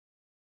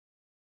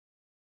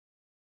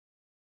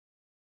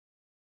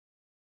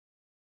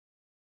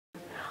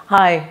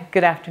Hi,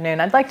 good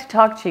afternoon. I'd like to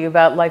talk to you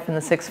about life in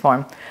the sixth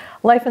form.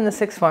 Life in the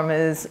sixth form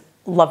is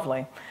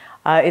lovely.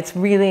 It's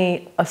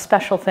really a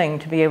special thing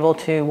to be able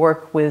to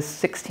work with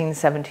 16,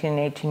 17,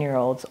 and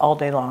 18-year-olds all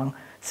day long,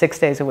 6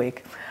 days a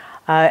week,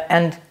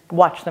 and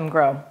watch them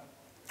grow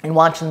and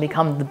watch them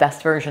become the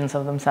best versions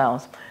of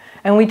themselves.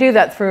 And we do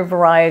that through a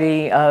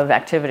variety of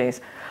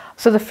activities.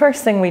 So the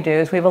first thing we do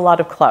is we have a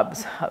lot of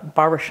clubs,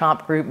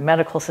 barbershop group,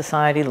 medical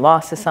society, law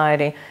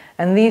society,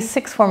 and these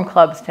sixth form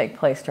clubs take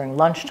place during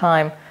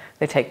lunchtime,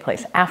 they take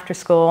place after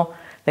school,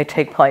 they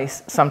take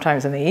place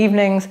sometimes in the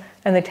evenings,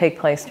 and they take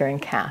place during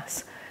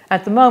CAS.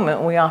 At the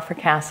moment, we offer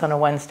CAS on a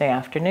Wednesday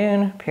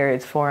afternoon,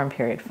 periods 4 and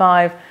period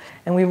 5,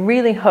 and we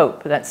really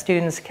hope that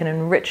students can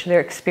enrich their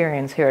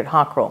experience here at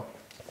Hockerill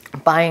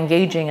by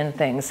engaging in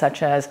things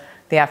such as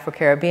the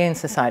Afro-Caribbean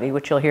Society,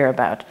 which you'll hear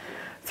about,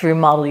 through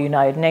Model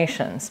United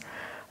Nations,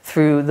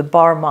 through the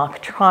Bar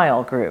Mock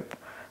Trial Group,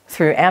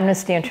 through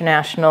Amnesty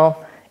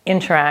International,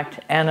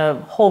 Interact, and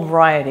a whole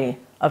variety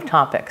of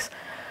topics.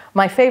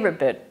 My favorite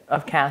bit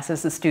of CAS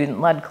is the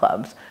student-led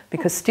clubs,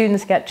 because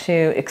students get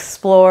to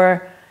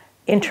explore,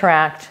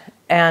 interact,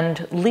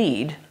 and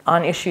lead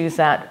on issues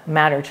that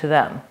matter to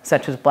them,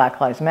 such as Black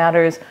Lives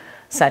Matter,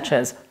 such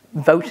as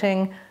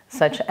voting,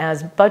 such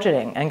as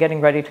budgeting, and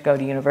getting ready to go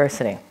to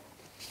university.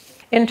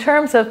 In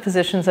terms of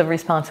positions of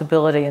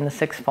responsibility in the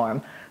sixth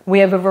form, we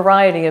have a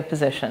variety of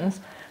positions,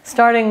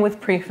 starting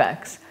with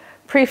prefects.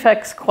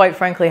 Prefects, quite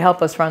frankly,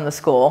 help us run the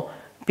school,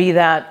 be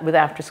that with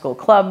after-school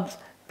clubs,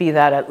 be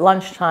that at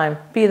lunchtime,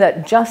 be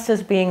that just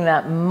as being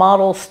that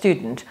model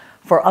student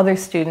for other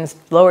students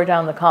lower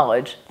down the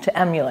college to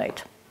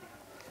emulate.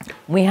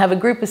 We have a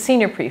group of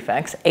senior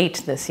prefects,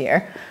 8 this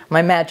year,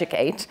 my magic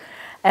 8,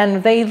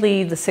 and they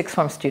lead the sixth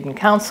form student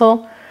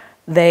council.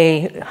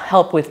 They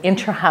help with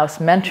inter-house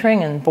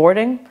mentoring and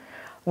boarding.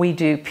 We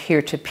do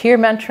peer-to-peer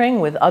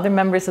mentoring with other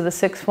members of the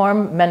sixth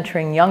form,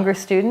 mentoring younger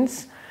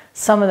students.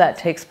 Some of that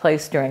takes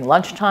place during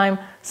lunchtime.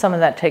 Some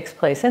of that takes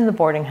place in the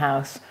boarding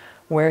house,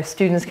 where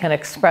students can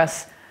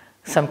express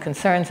some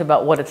concerns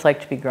about what it's like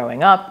to be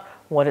growing up,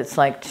 what it's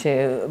like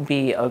to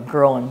be a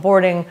girl in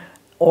boarding,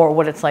 or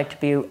what it's like to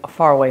be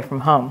far away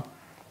from home.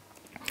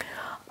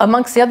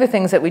 Amongst the other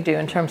things that we do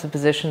in terms of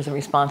positions of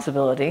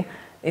responsibility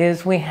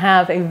is we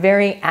have a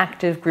very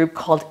active group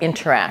called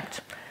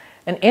Interact.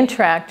 And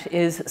Interact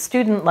is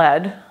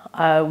student-led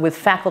with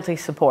faculty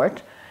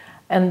support,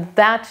 and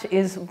that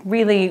is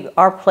really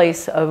our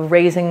place of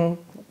raising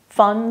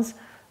funds,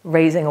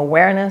 raising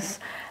awareness,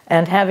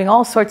 and having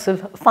all sorts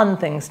of fun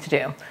things to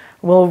do.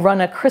 We'll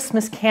run a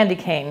Christmas candy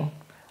cane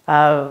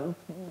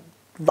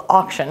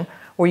auction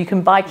where you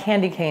can buy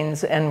candy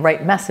canes and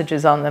write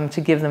messages on them to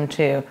give them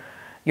to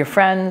your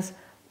friends,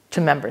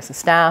 to members of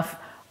staff,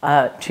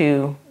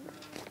 to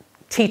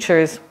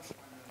teachers,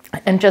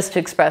 and just to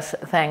express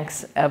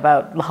thanks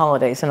about the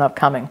holidays and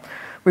upcoming.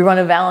 We run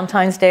a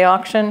Valentine's Day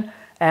auction,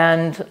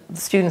 and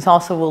students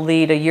also will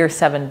lead a Year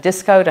 7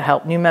 disco to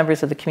help new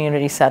members of the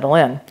community settle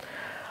in.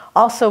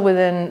 Also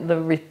within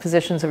the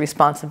positions of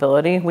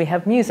responsibility, we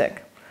have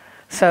music.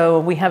 So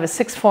we have a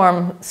sixth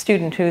form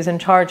student who's in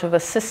charge of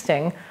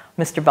assisting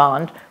Mr.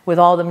 Bond with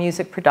all the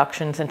music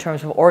productions in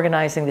terms of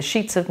organizing the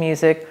sheets of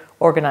music,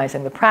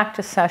 organizing the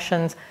practice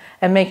sessions,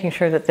 and making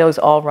sure that those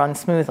all run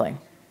smoothly.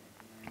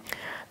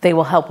 They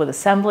will help with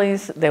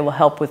assemblies, they will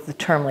help with the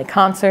termly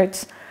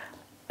concerts,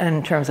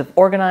 in terms of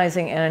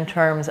organizing and in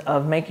terms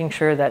of making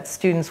sure that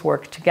students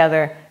work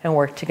together and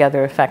work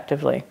together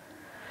effectively.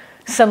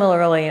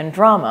 Similarly, in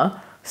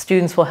drama,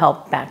 students will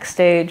help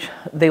backstage.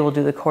 They will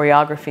do the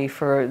choreography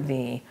for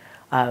the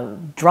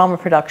drama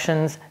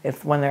productions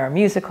when there are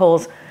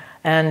musicals.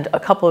 And a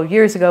couple of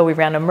years ago, we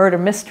ran a murder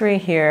mystery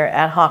here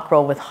at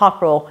Hockerill with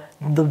Hockerill,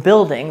 the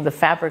building, the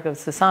fabric of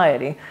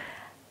society,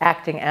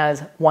 acting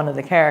as one of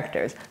the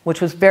characters,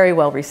 which was very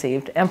well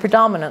received and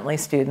predominantly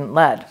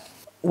student-led.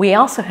 We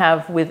also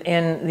have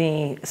within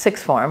the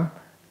sixth form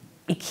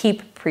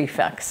equipe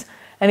prefects.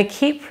 And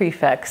equipe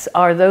prefects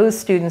are those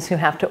students who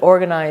have to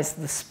organize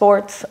the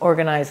sports,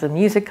 organize the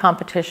music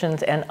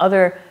competitions, and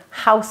other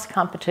house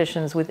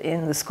competitions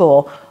within the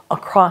school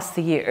across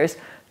the years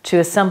to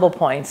assemble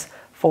points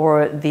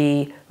for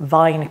the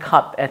Vine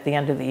Cup at the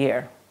end of the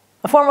year.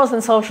 Formals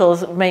and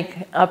socials make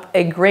up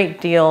a great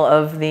deal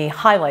of the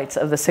highlights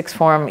of the sixth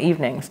form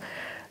evenings.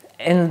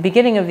 In the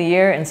beginning of the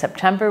year, in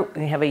September,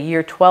 we have a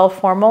Year 12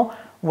 formal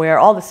where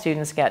all the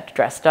students get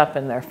dressed up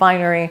in their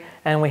finery,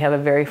 and we have a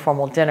very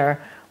formal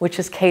dinner, which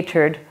is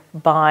catered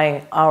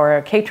by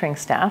our catering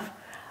staff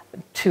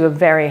to a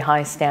very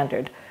high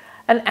standard.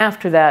 And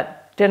after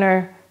that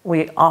dinner,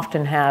 we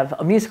often have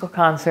a musical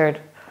concert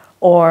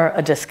or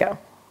a disco.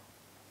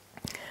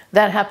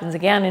 That happens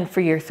again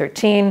for Year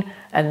 13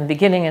 and the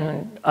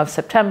beginning of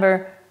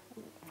September,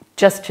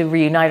 just to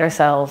reunite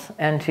ourselves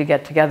and to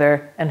get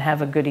together and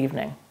have a good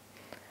evening.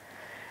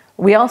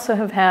 We also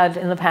have had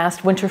in the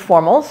past winter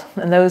formals,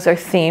 and those are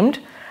themed,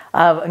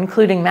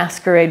 including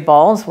masquerade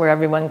balls where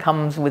everyone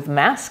comes with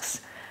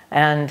masks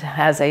and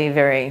has a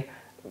very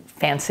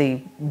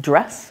fancy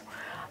dress.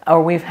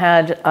 Or we've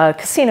had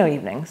casino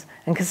evenings,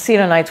 and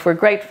casino nights were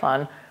great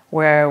fun,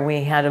 where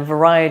we had a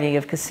variety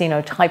of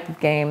casino type of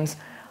games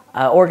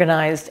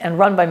organized and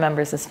run by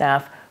members of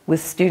staff,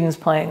 with students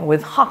playing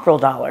with Hockerill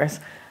dollars,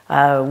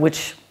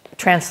 which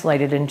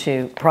translated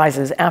into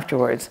prizes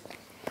afterwards.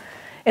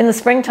 In the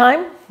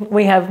springtime,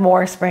 we have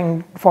more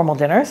spring formal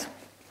dinners,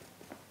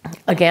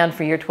 again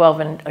for year 12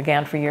 and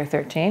again for year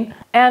 13.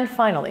 And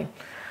finally,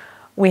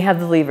 we have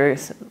the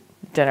Leavers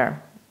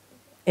dinner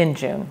in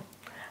June.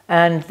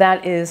 And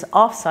that is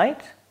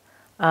off-site.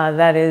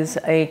 That is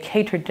a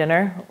catered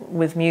dinner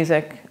with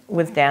music,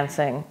 with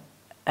dancing,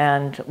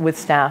 and with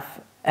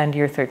staff and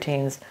year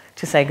 13s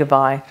to say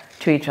goodbye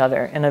to each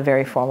other in a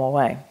very formal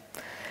way.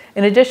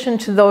 In addition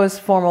to those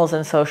formals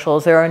and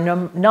socials, there are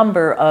a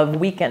number of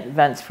weekend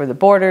events for the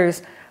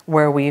boarders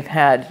where we've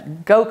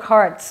had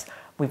go-karts,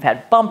 we've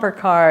had bumper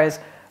cars,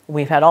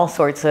 we've had all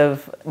sorts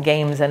of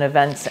games and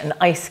events and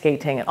ice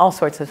skating and all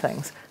sorts of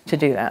things to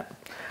do that.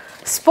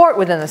 Sport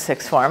within the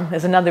sixth form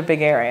is another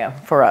big area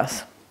for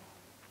us.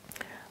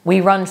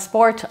 We run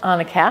sport on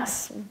a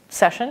CAS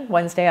session,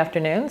 Wednesday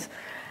afternoons,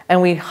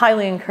 and we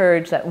highly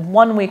encourage that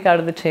 1 week out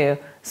of the 2,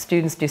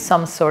 students do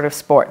some sort of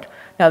sport.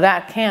 Now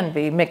that can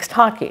be mixed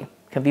hockey,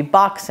 could be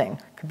boxing,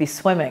 could be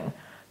swimming,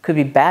 could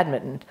be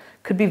badminton,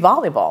 could be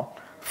volleyball,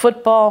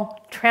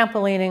 football,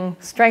 trampolining,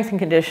 strength and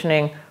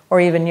conditioning, or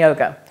even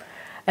yoga.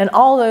 And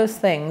all those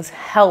things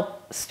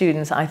help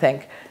students, I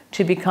think,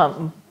 to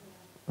become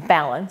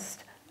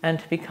balanced and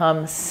to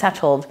become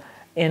settled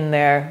in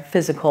their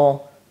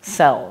physical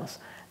selves,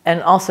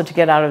 and also to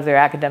get out of their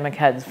academic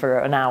heads for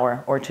an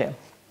hour or 2.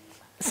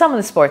 Some of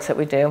the sports that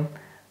we do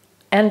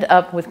end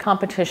up with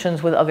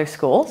competitions with other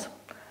schools.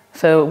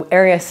 So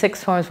area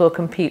sixth forms will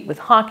compete with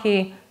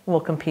hockey,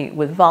 will compete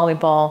with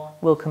volleyball,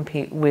 will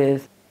compete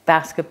with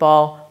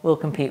basketball, will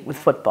compete with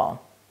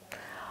football.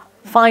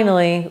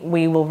 Finally,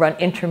 we will run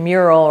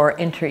intramural or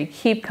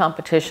inter-equipe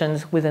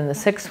competitions within the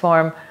sixth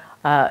form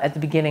at the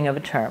beginning of a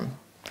term.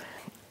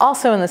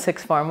 Also in the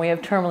sixth form, we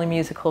have termly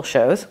musical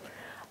shows,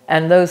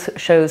 and those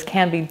shows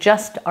can be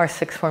just our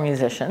sixth form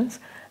musicians.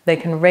 They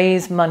can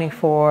raise money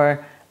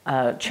for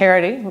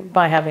charity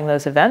by having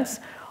those events,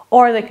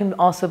 or they can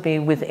also be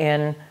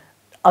within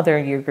other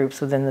year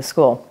groups within the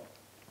school.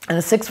 And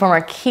the sixth form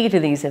are key to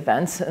these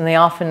events, and they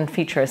often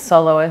feature as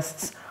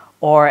soloists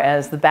or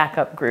as the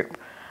backup group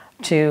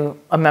to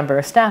a member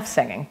of staff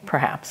singing,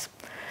 perhaps.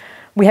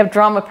 We have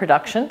drama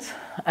productions,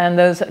 and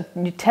those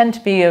tend to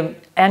be an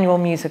annual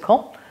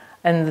musical,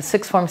 and the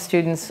sixth form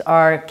students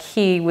are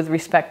key with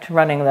respect to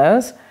running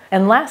those.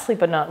 And lastly,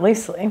 but not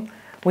leastly,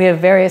 we have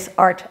various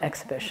art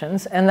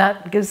exhibitions, and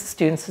that gives the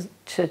students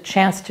a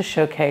chance to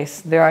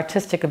showcase their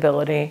artistic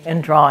ability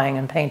in drawing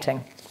and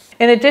painting.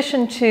 In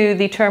addition to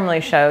the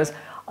termly shows,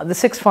 the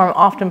sixth form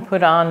often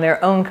put on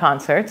their own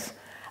concerts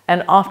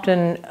and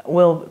often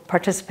will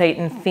participate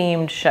in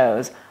themed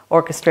shows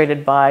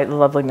orchestrated by the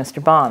lovely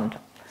Mr. Bond.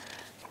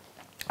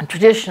 And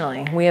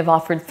traditionally, we have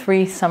offered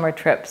 3 summer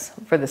trips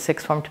for the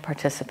sixth form to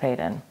participate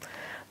in.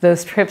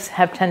 Those trips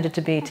have tended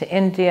to be to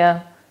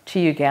India, to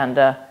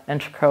Uganda,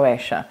 and to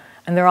Croatia.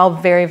 And they're all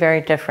very,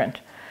 very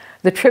different.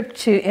 The trip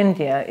to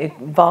India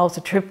involves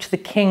a trip to the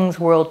King's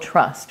World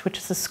Trust, which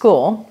is a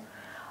school.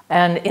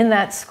 And in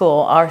that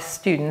school, our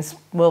students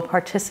will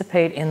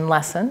participate in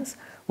lessons,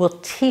 will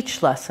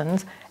teach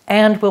lessons,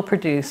 and will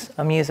produce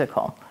a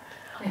musical.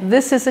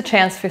 This is a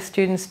chance for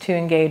students to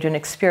engage in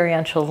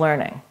experiential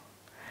learning,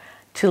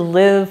 to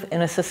live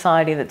in a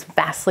society that's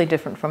vastly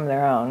different from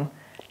their own,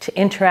 to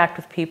interact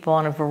with people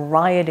on a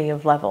variety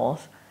of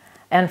levels,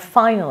 and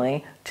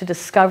finally, to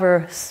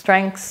discover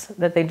strengths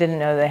that they didn't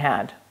know they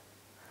had.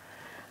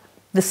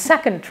 The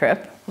second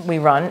trip we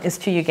run is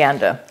to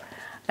Uganda.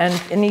 And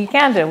in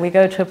Uganda, we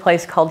go to a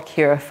place called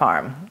Kira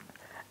Farm.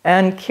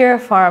 And Kira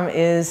Farm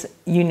is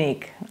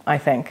unique, I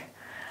think.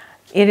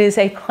 It is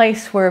a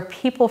place where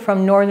people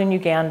from northern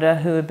Uganda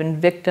who have been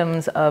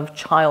victims of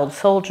child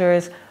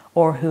soldiers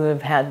or who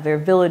have had their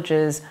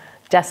villages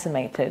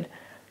decimated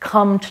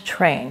come to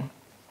train.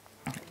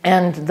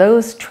 And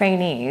those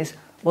trainees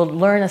will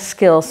learn a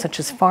skill such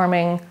as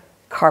farming,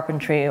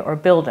 carpentry, or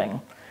building.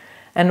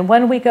 And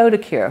when we go to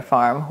Kira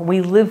Farm,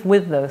 we live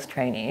with those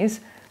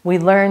trainees. We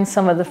learn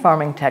some of the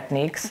farming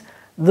techniques,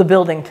 the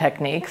building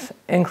techniques,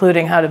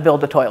 including how to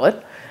build a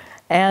toilet,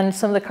 and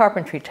some of the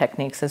carpentry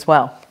techniques as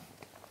well.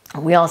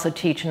 We also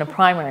teach in a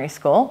primary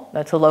school,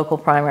 that's a local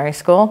primary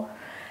school,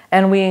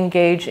 and we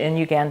engage in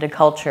Uganda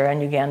culture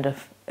and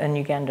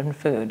Ugandan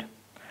food.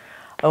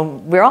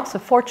 We're also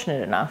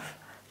fortunate enough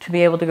to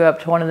be able to go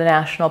up to one of the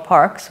national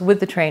parks with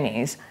the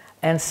trainees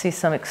and see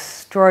some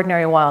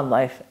extraordinary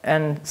wildlife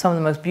and some of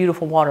the most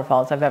beautiful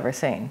waterfalls I've ever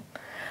seen.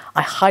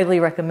 I highly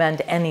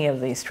recommend any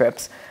of these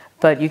trips,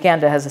 but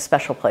Uganda has a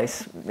special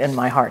place in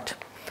my heart.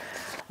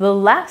 The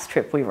last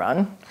trip we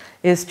run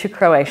is to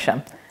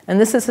Croatia, and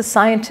this is a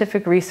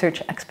scientific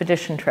research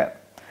expedition trip.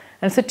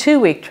 And it's a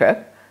 2-week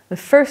trip. The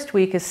first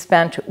week is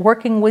spent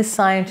working with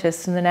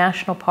scientists in the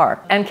national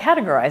park and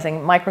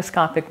categorizing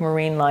microscopic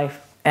marine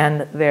life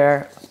and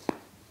their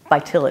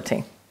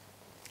vitality.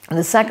 And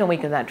the second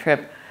week of that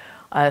trip,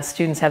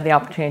 students have the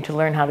opportunity to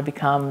learn how to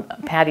become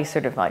PADI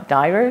certified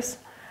divers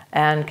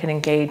and can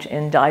engage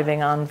in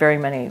diving on very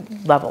many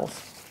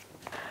levels.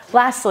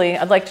 Lastly,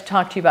 I'd like to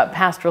talk to you about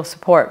pastoral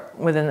support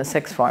within the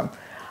sixth form.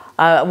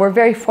 We're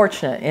very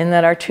fortunate in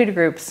that our tutor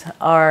groups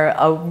are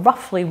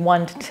roughly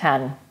 1 to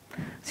 10.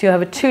 So you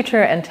have a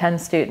tutor and 10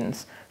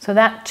 students. So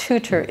that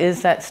tutor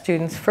is that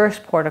student's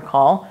first port of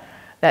call.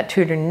 That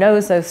tutor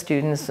knows those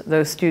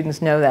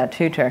students know that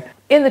tutor.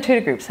 In the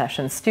tutor group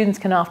sessions, students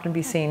can often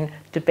be seen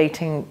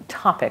debating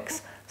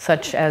topics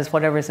such as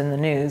whatever's in the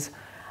news,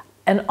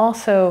 and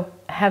also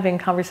having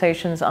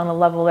conversations on a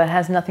level that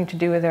has nothing to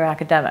do with their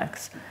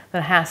academics,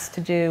 that has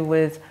to do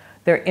with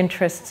their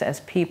interests as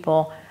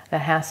people,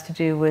 that has to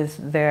do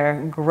with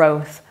their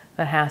growth,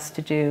 that has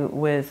to do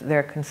with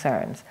their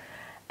concerns.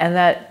 And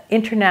that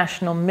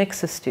international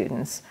mix of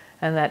students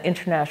and that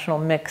international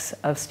mix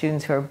of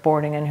students who are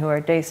boarding and who are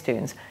day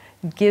students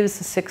gives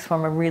the sixth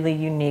form a really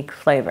unique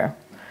flavor.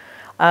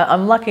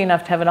 I'm lucky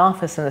enough to have an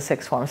office in the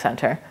sixth form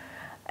center,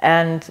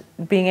 and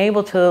being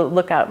able to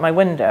look out my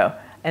window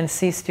and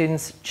see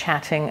students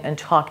chatting and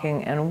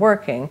talking and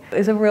working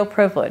is a real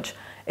privilege.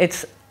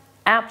 It's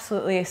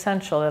absolutely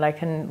essential that I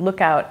can look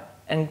out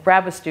and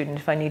grab a student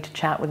if I need to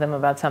chat with them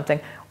about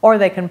something, or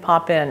they can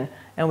pop in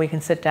and we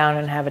can sit down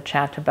and have a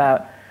chat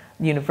about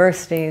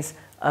universities,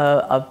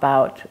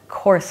 about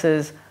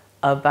courses,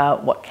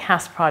 about what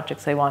CAST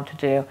projects they want to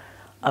do,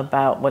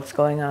 about what's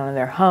going on in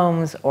their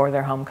homes or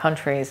their home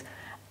countries,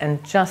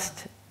 and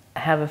just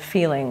have a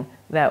feeling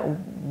that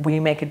we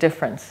make a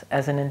difference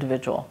as an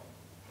individual.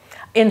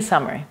 In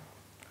summary,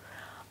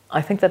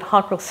 I think that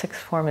Hockerill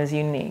sixth form is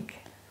unique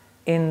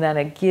in that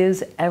it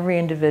gives every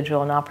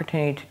individual an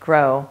opportunity to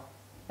grow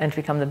and to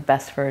become the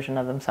best version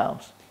of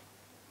themselves.